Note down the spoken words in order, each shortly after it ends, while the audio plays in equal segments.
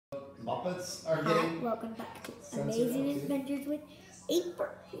Muppets are Hi, getting welcome back to censored Amazing out, too. Adventures with April.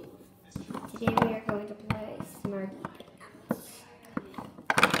 Today we are going to play Smarty Pants.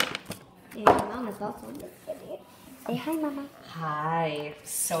 And Mama's also in this video. Say hi, Mama. Hi,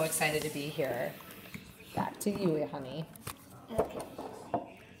 so excited to be here. Back to you, honey. Okay.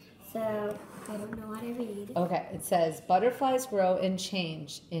 So, I don't know how to read. Okay, it says, butterflies grow and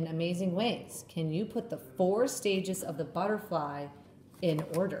change in amazing ways. Can you put the 4 stages of the butterfly in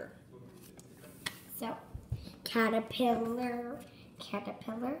order? So, caterpillar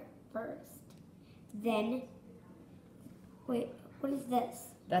first. Then, wait, what is this?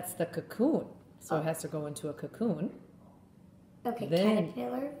 That's the cocoon. So it has to go into a cocoon. Okay, Then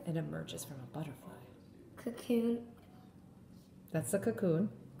caterpillar, it emerges from a butterfly. cocoon, That's the cocoon.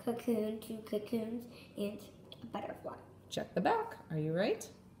 cocoon, 2 cocoons, and a butterfly. Check the back. Are you right?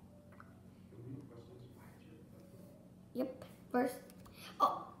 Yep. First.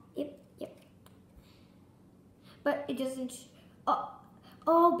 Oh, yep. But it doesn't.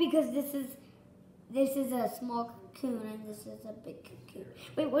 Oh, because this is a small cocoon and this is a big cocoon.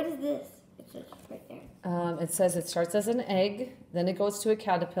 Wait, what is this? It's just right there. It says it starts as an egg, then it goes to a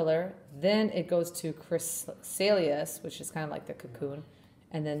caterpillar, then it goes to chrysalis, which is kind of like the cocoon,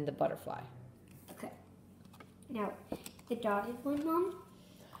 and then the butterfly. Okay. Now, the dotted one, Mom.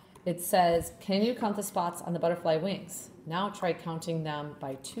 It says, can you count the spots on the butterfly wings? Now try counting them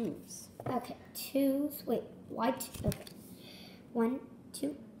by 2s. Okay, 2s. Wait, why 2? Okay. 1,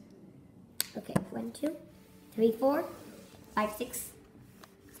 2. Okay, 1, 2, 3, 4, 5, 6,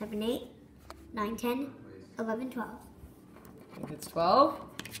 7, 8, 9, 10, 11, 12. I think it's 12.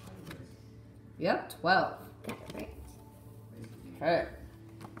 Yep, 12. Got it right. Okay.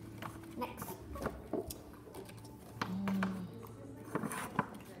 Next.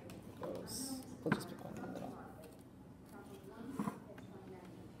 We'll just pick one in the middle.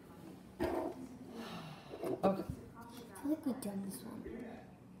 Okay. I feel like we've done this one.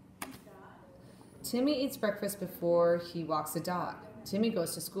 Timmy eats breakfast before he walks the dog. Timmy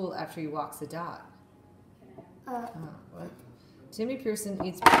goes to school after he walks the dog. What? Timmy Pearson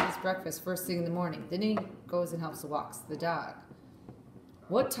eats his breakfast first thing in the morning. Then he goes and helps walks the dog.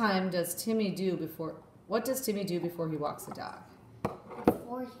 What does Timmy do before he walks the dog?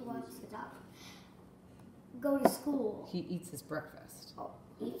 Before he walks the dog. Go to school. He eats his breakfast. Oh,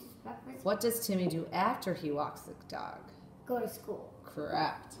 eats breakfast. What does Timmy do after he walks the dog? Go to school.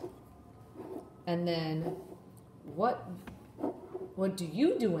 Correct. And then what do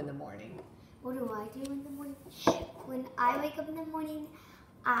you do in the morning? What do I do in the morning? When I wake up in the morning,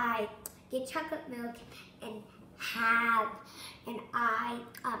 I get chocolate milk and I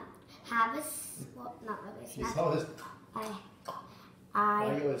have not really a She's snack. always, Why why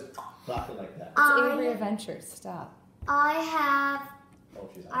are you always talking like that? It's Avery Adventures. Stop. I have Oh,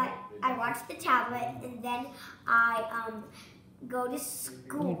 she's I watch the tablet and then I go to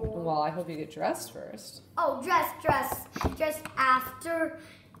school. Well, I hope you get dressed first. Oh, dress after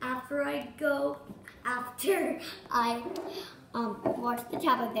I watch the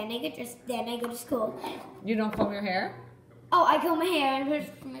tablet. Then I get dressed. Then I go to school. You don't comb your hair? Oh, I comb my hair and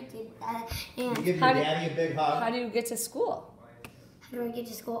put my teeth. You And give your How do- daddy a big hug. How do you get to school? how do I get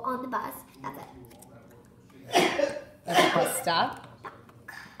to school? On the bus. That's it. At the bus stop?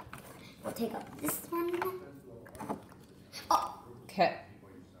 We'll take up this one. Oh, Okay.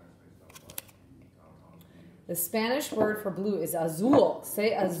 The Spanish word for blue is azul.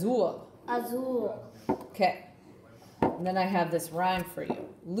 Say azul. azul. Okay. And then I have this rhyme for you.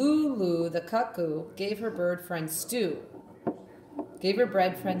 Lulu, the cuckoo, gave her bird friend Stew. Gave her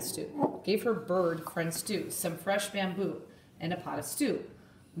bird friend Stew some fresh bamboo and a pot of stew.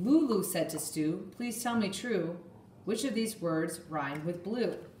 Lulu said to Stew, please tell me true, which of these words rhyme with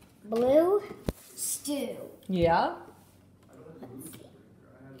blue? Blue stew. Yeah.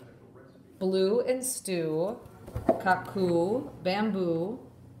 Blue and stew, cuckoo, bamboo,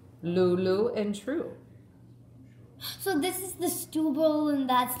 Lulu and true. So this is the stew bowl and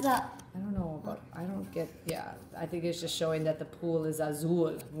that's the. I don't know, but I don't get, yeah. I think it's just showing that the pool is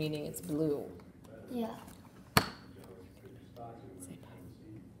azul, meaning it's blue. Yeah. Say bye.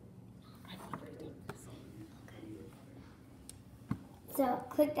 I'm hungry. So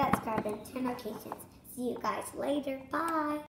click that subscribe and turn notifications. See you guys later. Bye.